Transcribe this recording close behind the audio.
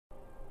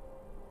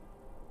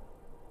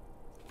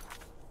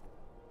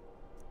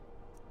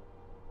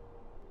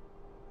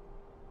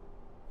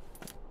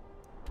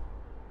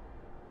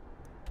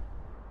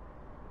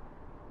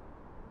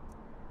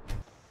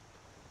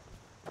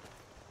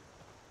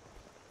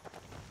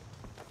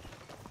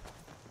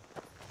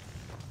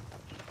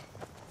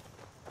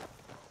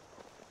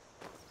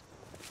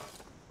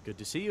Good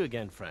to see you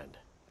again, friend.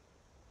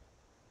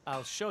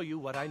 I'll show you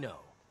what I know.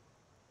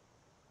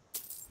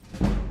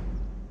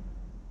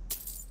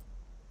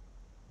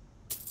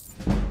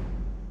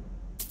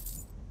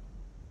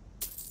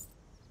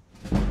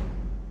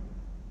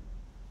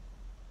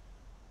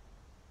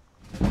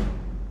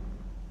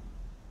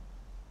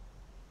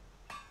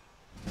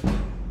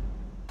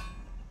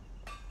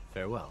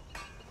 Farewell.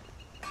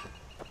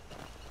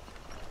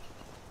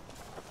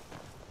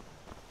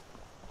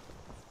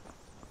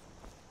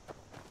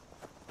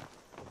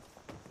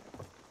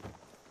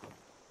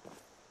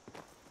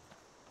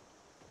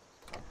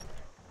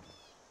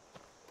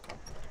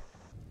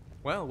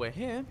 Well, we're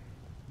here.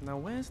 Now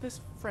where's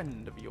this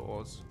friend of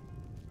yours?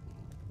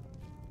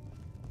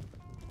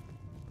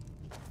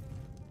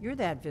 You're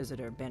that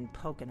visitor been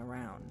poking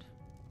around.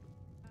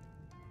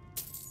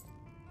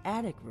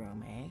 Attic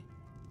room, eh?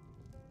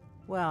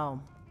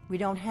 Well, we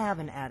don't have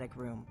an attic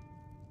room,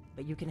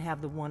 but you can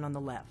have the one on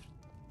the left.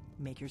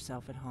 Make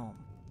yourself at home.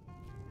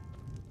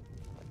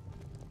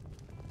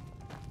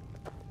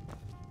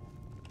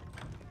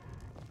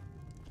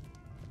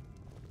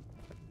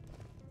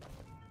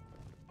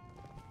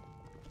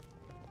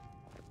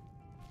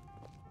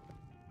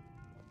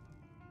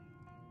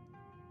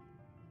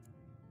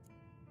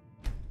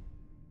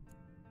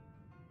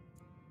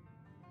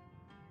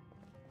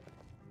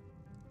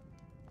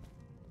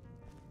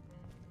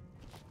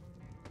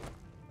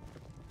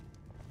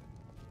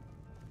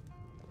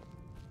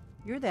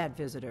 You're that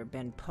visitor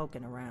been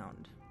poking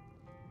around.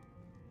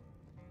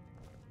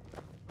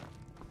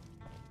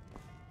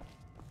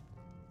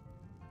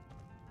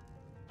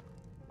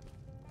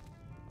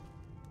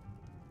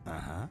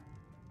 Uh-huh.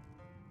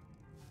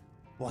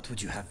 What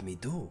would you have me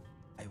do?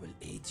 I will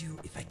aid you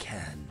if I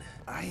can.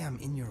 I am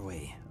in your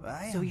way.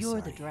 So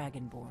you're the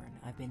Dragonborn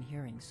I've been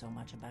hearing so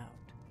much about.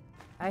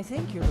 I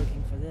think you're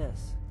looking for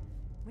this.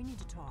 We need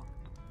to talk.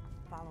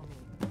 Follow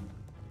me.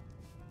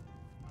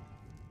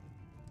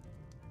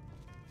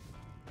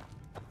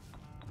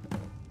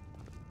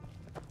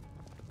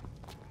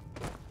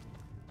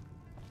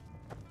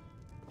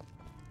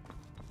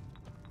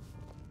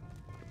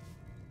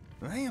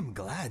 I am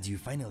glad you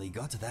finally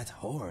got that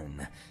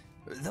horn.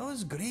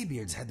 Those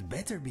graybeards had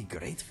better be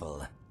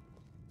grateful.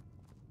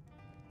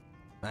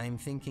 I'm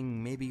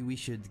thinking maybe we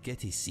should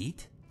get a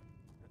seat?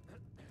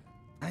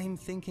 I'm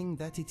thinking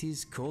that it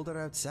is colder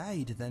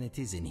outside than it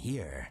is in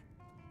here.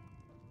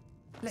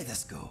 Let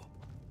us go.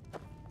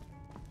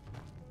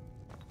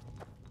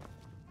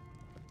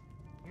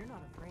 You're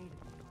not afraid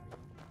of me, are you?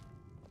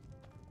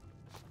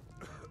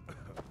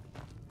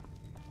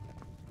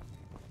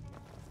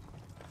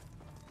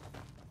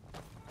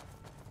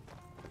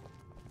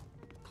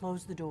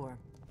 Close the door.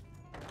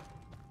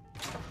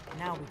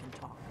 Now we can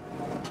talk.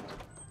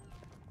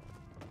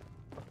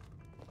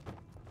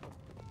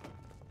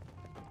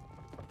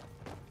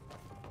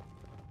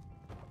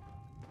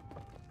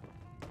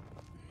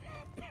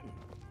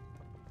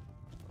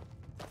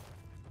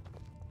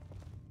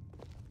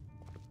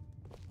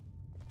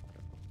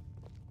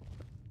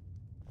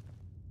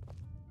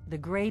 The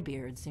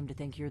Greybeards seem to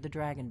think you're the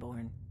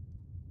Dragonborn.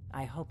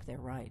 I hope they're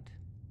right.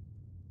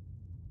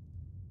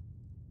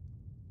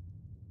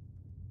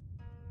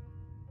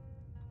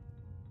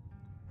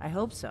 I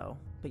hope so,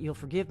 but you'll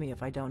forgive me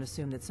if I don't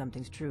assume that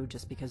something's true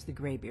just because the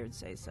Greybeards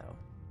say so.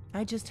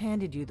 I just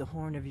handed you the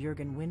horn of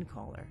Jurgen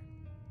Windcaller.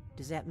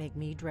 Does that make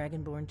me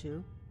Dragonborn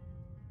too?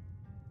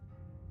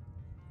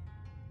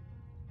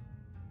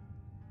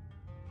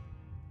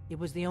 It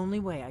was the only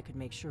way I could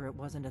make sure it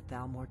wasn't a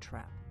Thalmor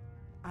trap.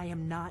 I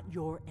am not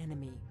your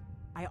enemy.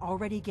 I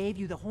already gave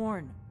you the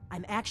horn.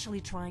 I'm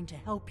actually trying to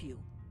help you.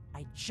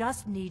 I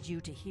just need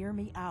you to hear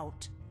me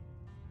out.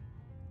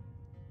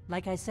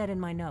 Like I said in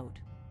my note,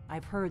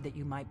 I've heard that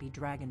you might be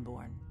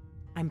Dragonborn.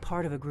 I'm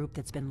part of a group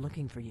that's been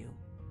looking for you.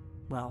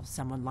 Well,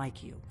 someone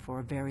like you, for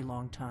a very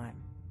long time.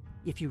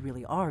 If you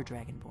really are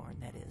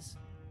Dragonborn, that is.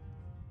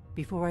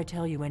 Before I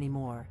tell you any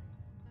more,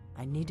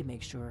 I need to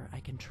make sure I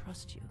can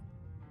trust you.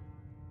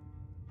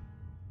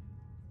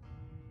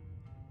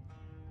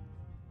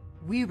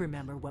 We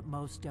remember what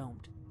most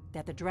don't,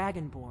 that the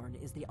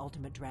Dragonborn is the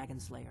ultimate dragon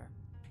slayer.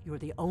 You're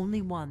the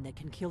only one that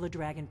can kill a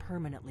dragon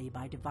permanently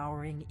by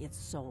devouring its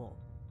soul.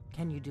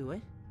 Can you do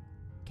it?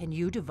 Can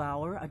you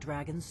devour a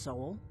dragon's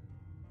soul?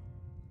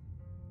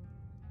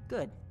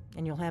 Good,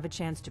 and you'll have a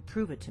chance to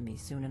prove it to me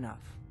soon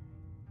enough.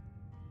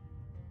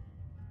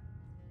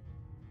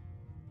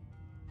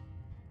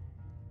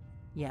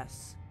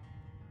 Yes,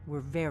 we're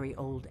very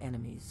old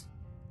enemies.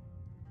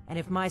 And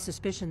if my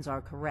suspicions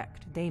are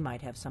correct, they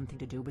might have something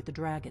to do with the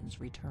dragons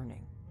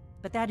returning.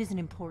 But that isn't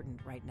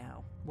important right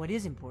now. What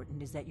is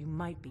important is that you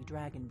might be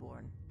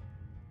Dragonborn.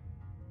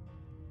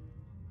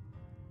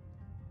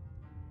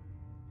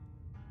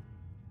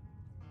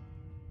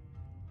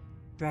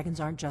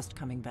 Dragons aren't just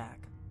coming back.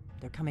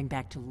 They're coming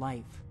back to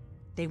life.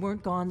 They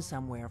weren't gone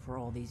somewhere for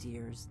all these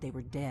years. They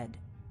were dead,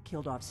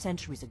 killed off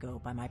centuries ago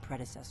by my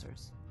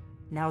predecessors.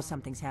 Now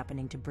something's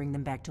happening to bring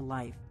them back to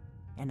life,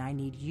 and I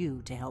need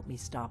you to help me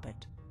stop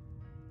it.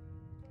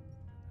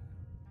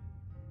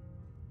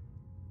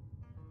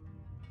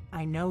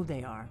 I know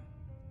they are.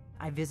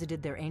 I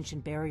visited their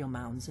ancient burial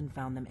mounds and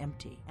found them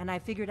empty, and I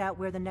figured out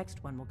where the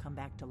next one will come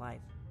back to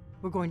life.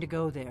 We're going to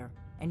go there,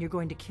 and you're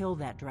going to kill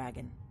that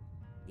dragon.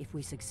 If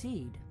we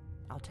succeed,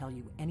 I'll tell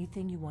you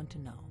anything you want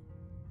to know.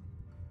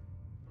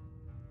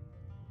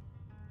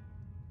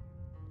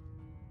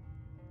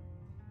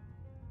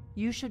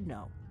 You should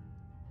know.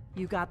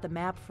 You got the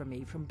map for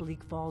me from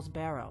Bleak Falls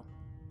Barrow.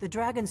 The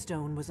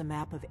Dragonstone was a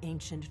map of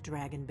ancient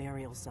dragon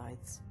burial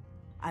sites.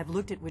 I've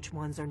looked at which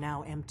ones are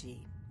now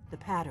empty. The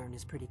pattern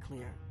is pretty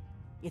clear.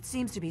 It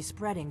seems to be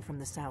spreading from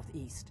the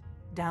southeast,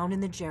 down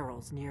in the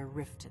Gerals near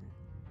Riften.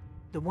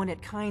 The one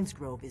at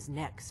Kynesgrove is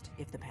next,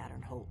 if the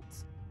pattern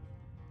holds.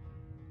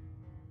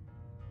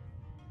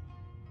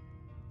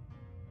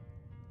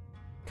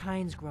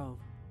 Kynesgrove.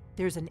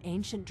 There's an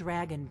ancient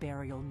dragon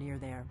burial near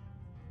there.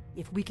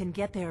 If we can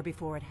get there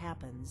before it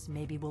happens,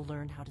 maybe we'll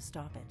learn how to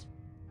stop it.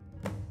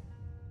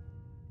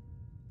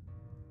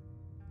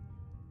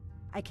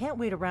 I can't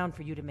wait around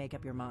for you to make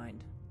up your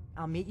mind.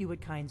 I'll meet you at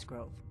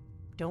Kynesgrove.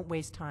 Don't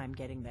waste time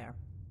getting there.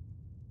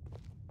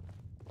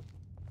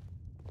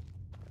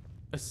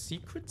 A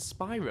secret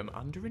spy room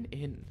under an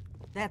inn.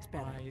 That's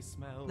better. I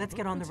smell Let's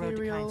get on the road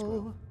to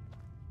Kynesgrove.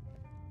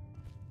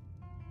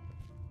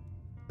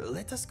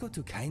 Let us go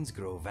to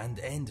Kynesgrove and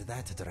end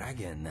that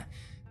dragon.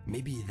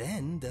 Maybe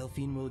then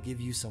Delphine will give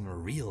you some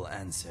real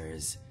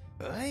answers.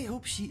 I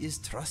hope she is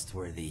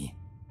trustworthy.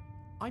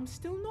 I'm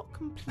still not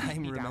completely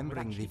I'm down with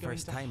remembering actually the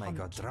first going to time I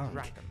got hunt drunk.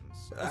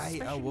 dragons, I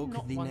especially awoke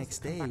not the ones next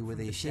that come day back with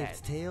from a the shaved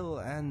dead. tail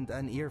and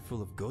an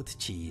earful of goat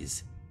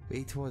cheese.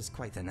 It was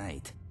quite a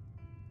night.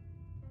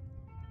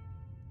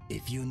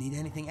 If you need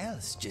anything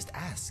else, just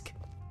ask.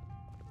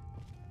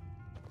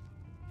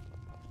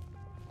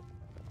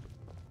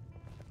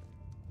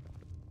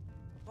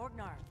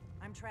 Arngeir,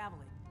 I'm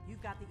traveling.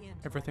 You've got the inn.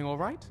 Everything all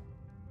right?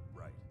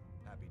 Right.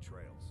 Happy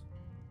trails.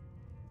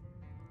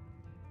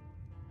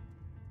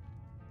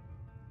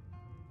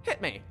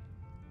 Hit me.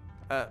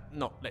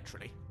 Not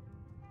literally.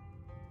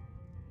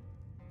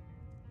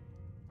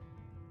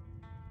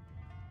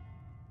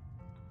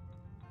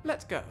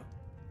 Let's go.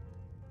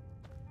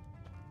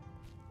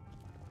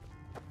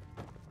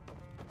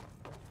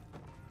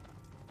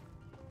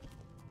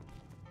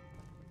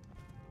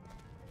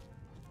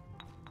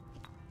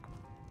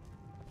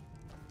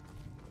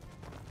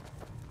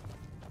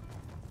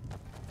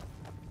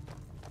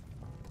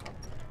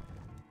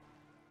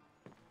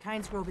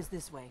 Kynesgrove is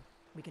this way.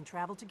 We can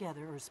travel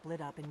together or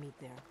split up and meet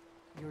there.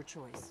 Your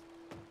choice.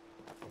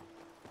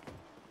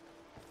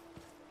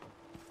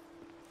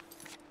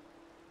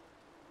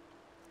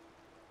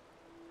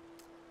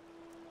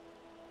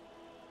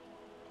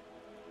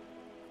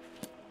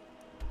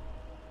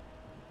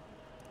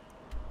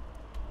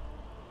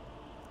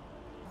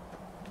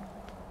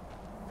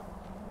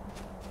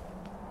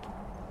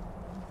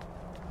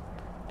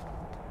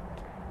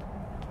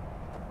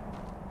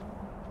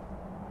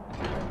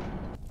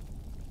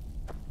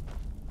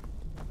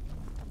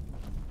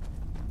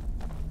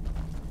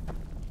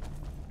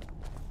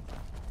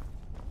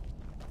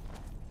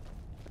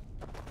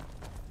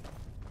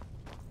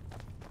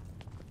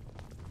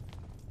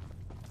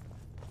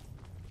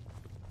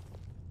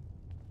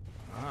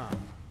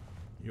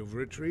 You've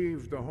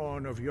retrieved the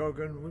horn of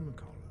Jurgen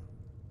Windcaller.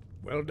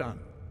 Well done.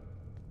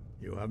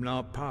 You have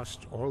now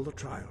passed all the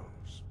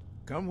trials.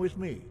 Come with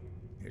me.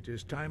 It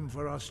is time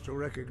for us to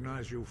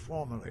recognize you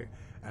formally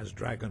as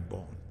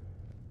Dragonborn.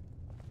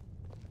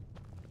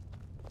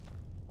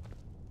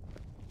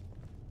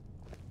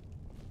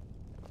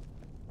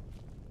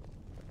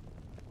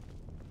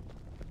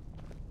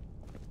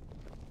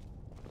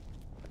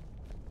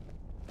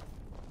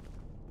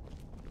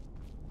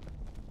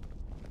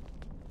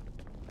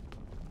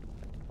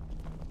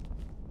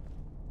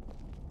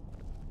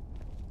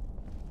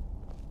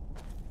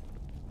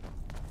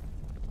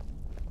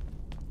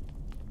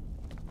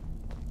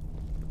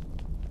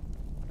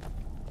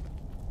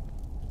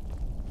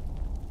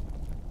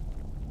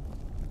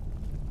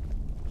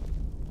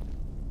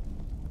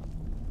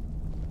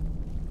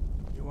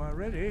 You are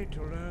ready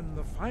to learn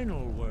the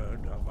final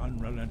word of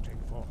unrelenting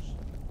force.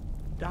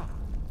 Da,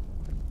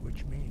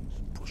 which means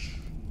push.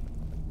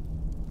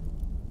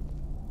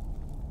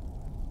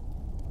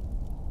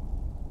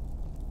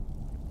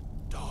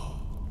 Da.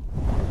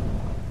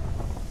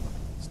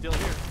 Still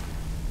here.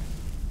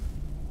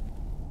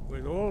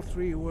 With all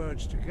three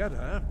words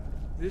together,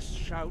 this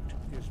shout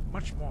is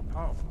much more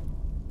powerful.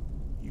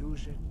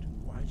 Use it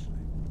wisely.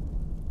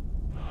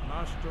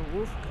 Master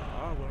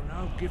Wulfgar will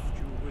now gift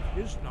you with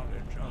his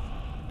knowledge of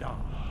Da.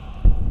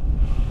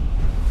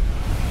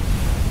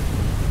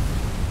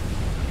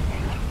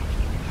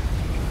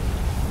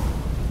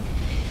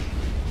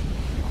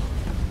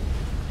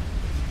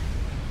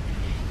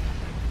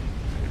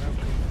 You have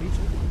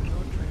completed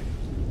your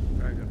training,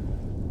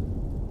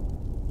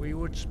 Dragonborn. We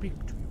would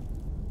speak to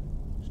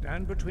you.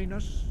 Stand between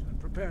us and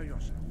prepare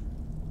yourself.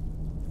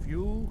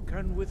 Few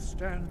can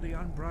withstand the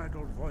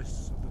unbridled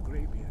voice of the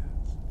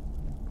Greybeards,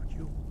 but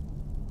you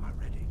are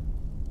ready.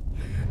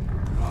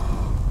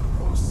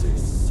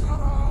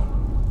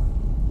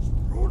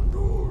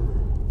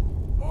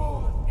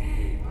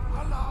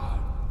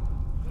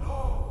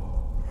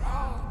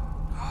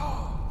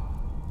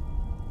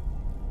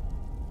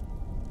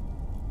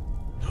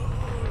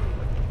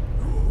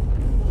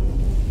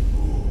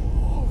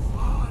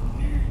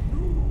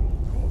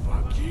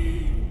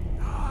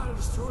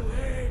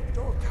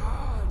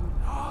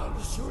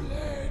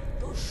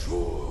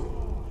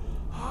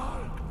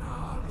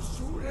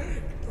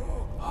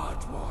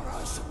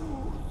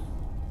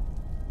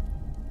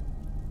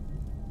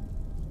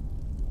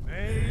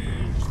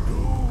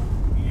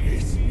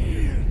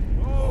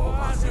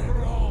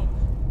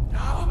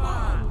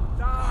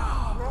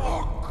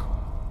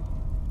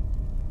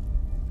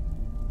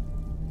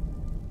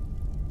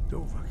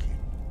 Dovahkiin,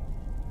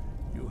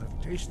 you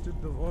have tasted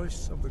the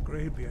voice of the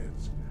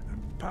Greybeards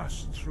and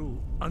passed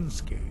through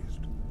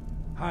unscathed.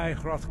 High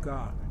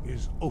Hrothgar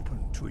is open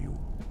to you.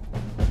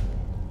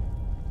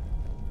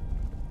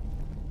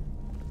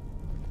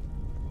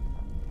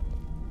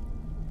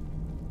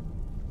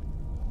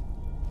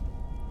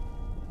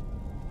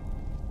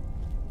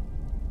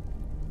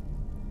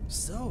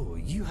 So,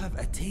 you have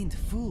attained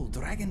full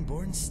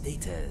Dragonborn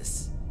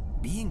status.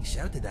 Being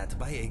shouted at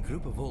by a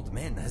group of old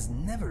men has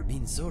never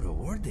been so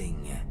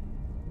rewarding.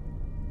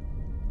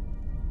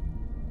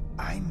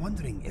 I'm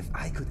wondering if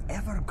I could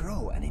ever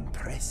grow an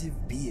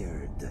impressive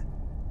beard.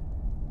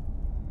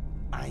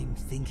 I'm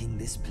thinking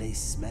this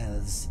place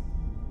smells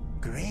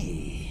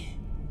grey.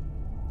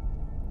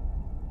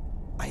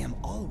 I am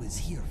always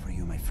here for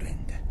you, my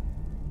friend.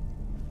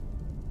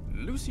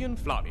 Lucian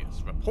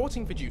Flavius,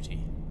 reporting for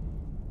duty.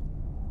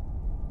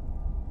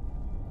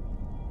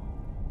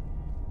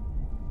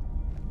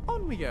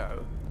 On we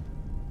go.